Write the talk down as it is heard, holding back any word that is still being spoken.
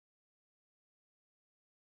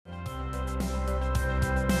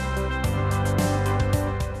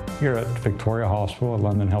Here at Victoria Hospital at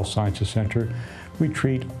London Health Sciences Centre, we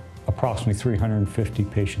treat approximately 350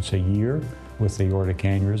 patients a year with aortic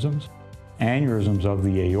aneurysms. Aneurysms of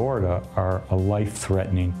the aorta are a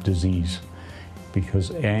life-threatening disease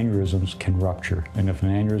because aneurysms can rupture, and if an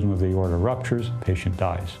aneurysm of the aorta ruptures, the patient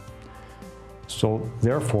dies. So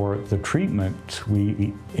therefore, the treatment,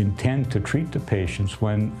 we intend to treat the patients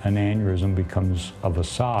when an aneurysm becomes of a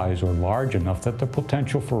size or large enough that the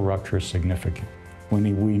potential for rupture is significant.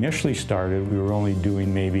 When we initially started, we were only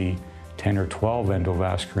doing maybe 10 or 12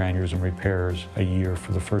 endovascular aneurysm repairs a year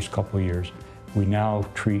for the first couple of years. We now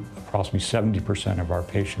treat approximately 70% of our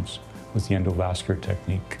patients with the endovascular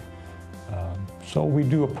technique. So we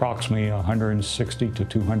do approximately 160 to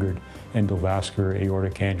 200 endovascular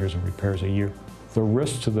aortic aneurysm repairs a year. The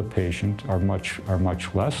risks to the patient are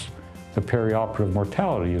much less. The perioperative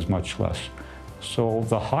mortality is much less. So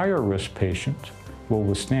the higher risk patient will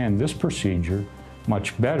withstand this procedure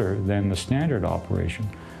much better than the standard operation.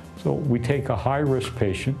 So we take a high-risk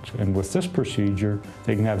patient, and with this procedure,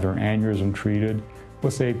 they can have their aneurysm treated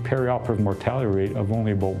with a perioperative mortality rate of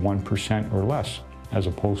only about 1% or less, as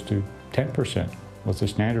opposed to 10% with the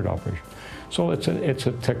standard operation. So it's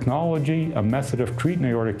a technology, a method of treating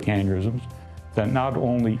aortic aneurysms that not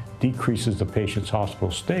only decreases the patient's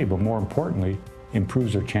hospital stay, but more importantly,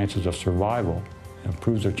 improves their chances of survival,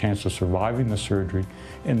 improves their chance of surviving the surgery,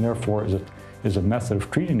 and therefore is a method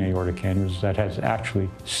of treating aortic aneurysms that has actually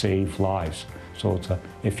saved lives. So it's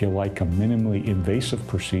if you like, a minimally invasive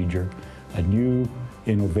procedure, a new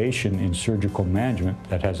innovation in surgical management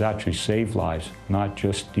that has actually saved lives, not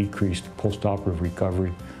just decreased postoperative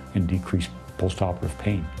recovery and decreased postoperative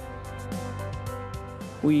pain.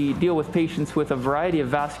 We deal with patients with a variety of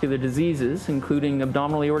vascular diseases, including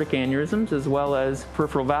abdominal aortic aneurysms as well as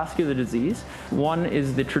peripheral vascular disease. One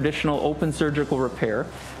is the traditional open surgical repair,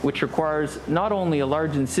 which requires not only a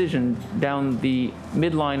large incision down the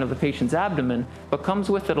midline of the patient's abdomen, but comes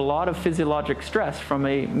with it a lot of physiologic stress from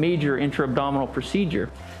a major intra-abdominal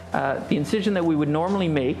procedure. The incision that we would normally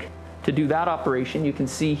make to do that operation, you can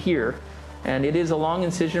see here, and it is a long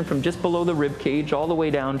incision from just below the rib cage all the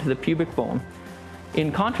way down to the pubic bone.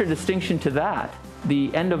 In contradistinction to that, the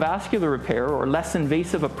endovascular repair, or less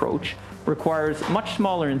invasive approach, requires much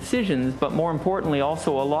smaller incisions, but more importantly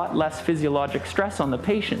also a lot less physiologic stress on the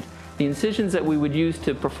patient. The incisions that we would use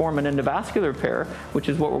to perform an endovascular repair, which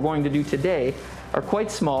is what we're going to do today, are quite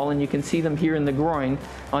small, and you can see them here in the groin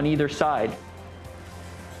on either side.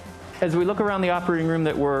 As we look around the operating room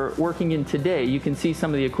that we're working in today, you can see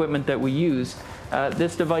some of the equipment that we use.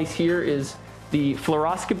 This device here is the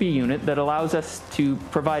Fluoroscopy Unit that allows us to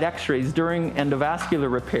provide x-rays during endovascular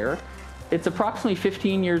repair. It's approximately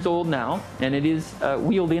 15 years old now, and it is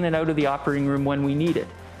wheeled in and out of the operating room when we need it.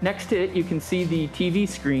 Next to it, you can see the TV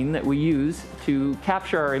screen that we use to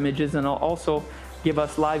capture our images and also give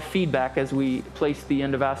us live feedback as we place the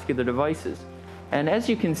endovascular devices. And as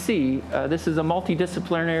you can see, this is a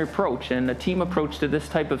multidisciplinary approach, and a team approach to this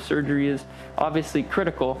type of surgery is obviously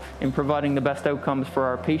critical in providing the best outcomes for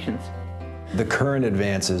our patients. The current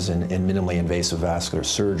advances in minimally invasive vascular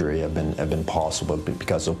surgery have been possible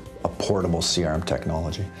because of a portable CRM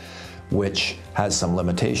technology, which has some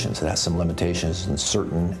limitations. It has some limitations in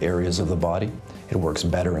certain areas of the body. It works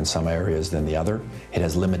better in some areas than the other. It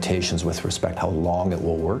has limitations with respect to how long it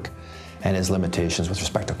will work, and has limitations with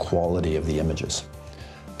respect to quality of the images.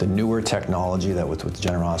 The newer technology that with the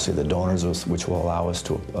generosity of the donors, which will allow us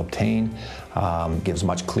to obtain, gives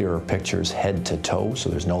much clearer pictures head to toe, so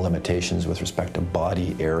there's no limitations with respect to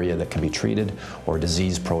body area that can be treated or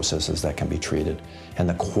disease processes that can be treated. And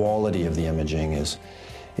the quality of the imaging is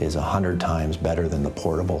 100 times better than the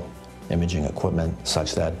portable imaging equipment,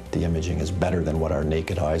 such that the imaging is better than what our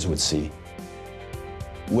naked eyes would see.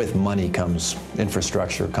 With money comes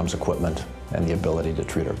infrastructure, comes equipment, and the ability to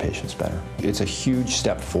treat our patients better. It's a huge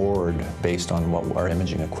step forward based on what our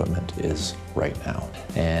imaging equipment is right now.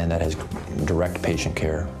 And that has direct patient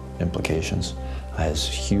care implications, has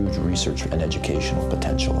huge research and educational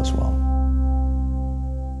potential as well.